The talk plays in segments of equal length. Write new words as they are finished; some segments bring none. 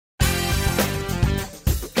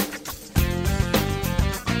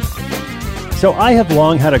So I have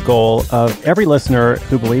long had a goal of every listener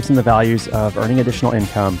who believes in the values of earning additional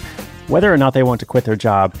income, whether or not they want to quit their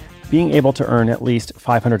job, being able to earn at least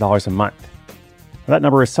 $500 a month. That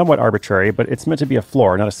number is somewhat arbitrary, but it's meant to be a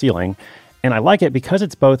floor, not a ceiling. And I like it because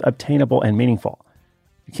it's both obtainable and meaningful.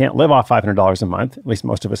 You can't live off $500 a month, at least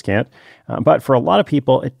most of us can't. But for a lot of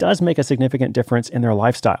people, it does make a significant difference in their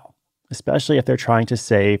lifestyle, especially if they're trying to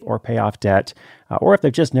save or pay off debt, or if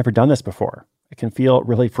they've just never done this before. It can feel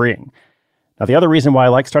really freeing. Now, the other reason why I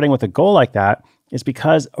like starting with a goal like that is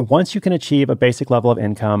because once you can achieve a basic level of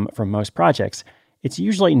income from most projects, it's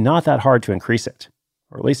usually not that hard to increase it.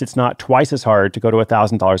 Or at least it's not twice as hard to go to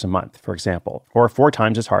 $1,000 a month, for example, or 4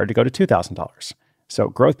 times as hard to go to $2,000. So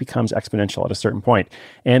growth becomes exponential at a certain point.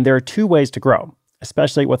 And there are 2 ways to grow,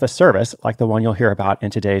 especially with a service like the one you'll hear about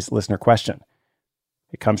in today's listener question.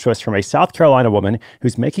 It comes to us from a South Carolina woman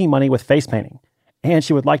who's making money with face painting, and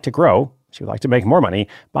she would like to grow. She would like to make more money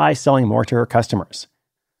by selling more to her customers.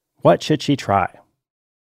 What should she try?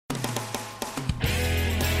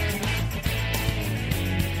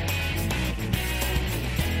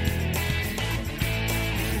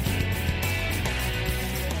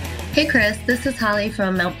 Hey Chris, this is Holly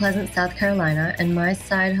from Mount Pleasant, South Carolina, and my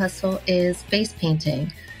side hustle is face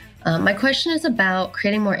painting. My question is about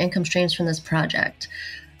creating more income streams from this project.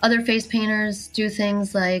 Other face painters do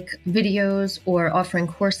things like videos or offering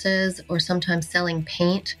courses or sometimes selling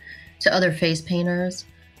paint to other face painters.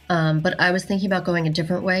 But I was thinking about going a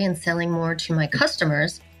different way and selling more to my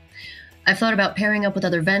customers. I've thought about pairing up with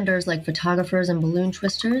other vendors like photographers and balloon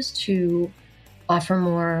twisters to offer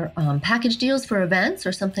more package deals for events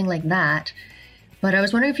or something like that. But I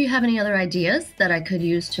was wondering if you have any other ideas that I could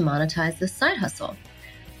use to monetize this side hustle.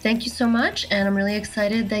 Thank you so much, and I'm really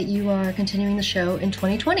excited that you are continuing the show in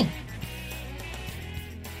 2020.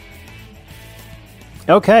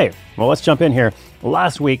 Okay, well, let's jump in here.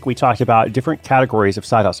 Last week, we talked about different categories of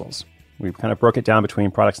side hustles. We kind of broke it down between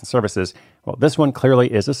products and services. Well, this one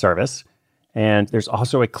clearly is a service, and there's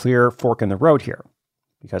also a clear fork in the road here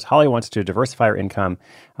because Holly wants to diversify her income,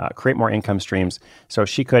 create more income streams, so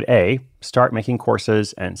she could A, start making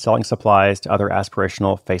courses and selling supplies to other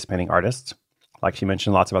aspirational face painting artists, like she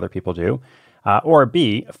mentioned lots of other people do, or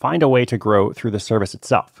B, find a way to grow through the service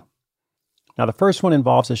itself. Now, the first one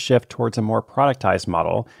involves a shift towards a more productized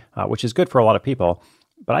model, which is good for a lot of people,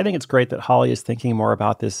 but I think it's great that Holly is thinking more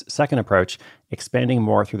about this second approach, expanding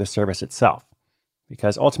more through the service itself,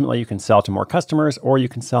 because ultimately you can sell to more customers or you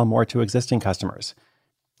can sell more to existing customers.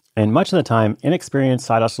 And much of the time, inexperienced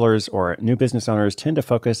side hustlers or new business owners tend to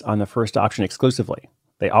focus on the first option exclusively.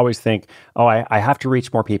 They always think, oh, I have to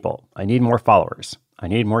reach more people. I need more followers. I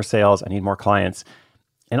need more sales. I need more clients.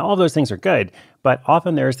 And all of those things are good, but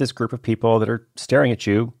often there's this group of people that are staring at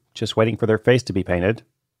you, just waiting for their face to be painted.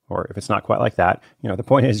 Or if it's not quite like that, the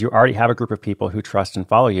point is you already have a group of people who trust and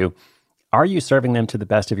follow you. Are you serving them to the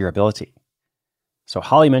best of your ability? So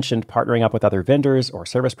Holly mentioned partnering up with other vendors or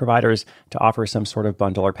service providers to offer some sort of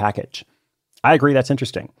bundle or package. I agree that's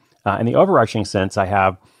interesting. And the overarching sense I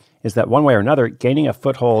have is that one way or another, gaining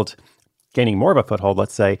more of a foothold,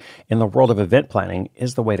 let's say, in the world of event planning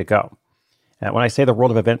is the way to go. When I say the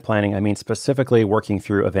world of event planning, I mean specifically working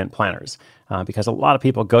through event planners, because a lot of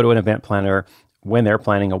people go to an event planner when they're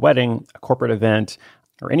planning a wedding, a corporate event,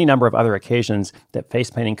 or any number of other occasions that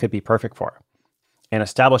face painting could be perfect for. And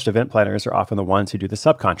established event planners are often the ones who do the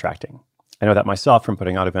subcontracting. I know that myself from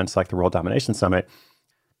putting on events like the World Domination Summit.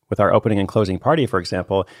 With our opening and closing party, for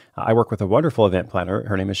example, I work with a wonderful event planner.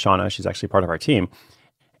 Her name is Shauna. She's actually part of our team.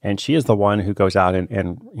 And she is the one who goes out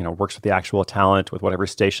and works with the actual talent, with whatever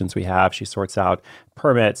stations we have. She sorts out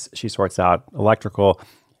permits. She sorts out electrical.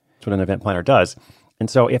 That's what an event planner does. And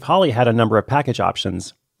so if Holly had a number of package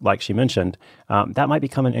options, like she mentioned, that might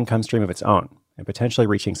become an income stream of its own and potentially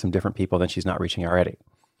reaching some different people than she's not reaching already.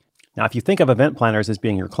 Now, if you think of event planners as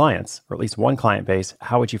being your clients, or at least one client base,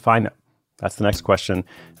 how would you find them? That's the next question,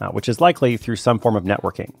 which is likely through some form of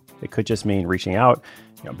networking. It could just mean reaching out,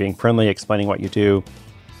 being friendly, explaining what you do,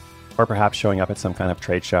 or perhaps showing up at some kind of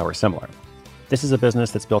trade show or similar. This is a business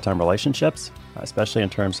that's built on relationships, especially in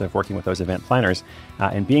terms of working with those event planners,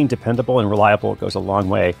 and being dependable and reliable goes a long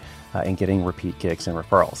way in getting repeat gigs and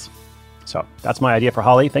referrals. So that's my idea for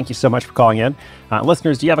Holly. Thank you so much for calling in.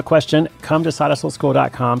 Listeners, do you have a question? Come to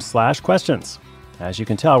sidehustleschool.com/questions. As you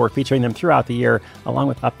can tell, we're featuring them throughout the year, along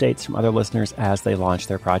with updates from other listeners as they launch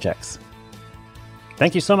their projects.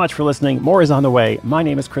 Thank you so much for listening. More is on the way. My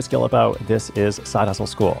name is Chris Guillebeau. This is Side Hustle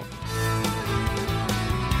School.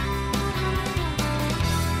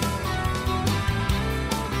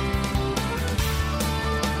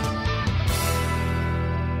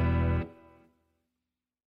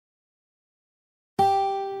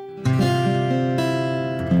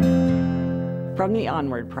 from the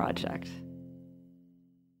Onward Project.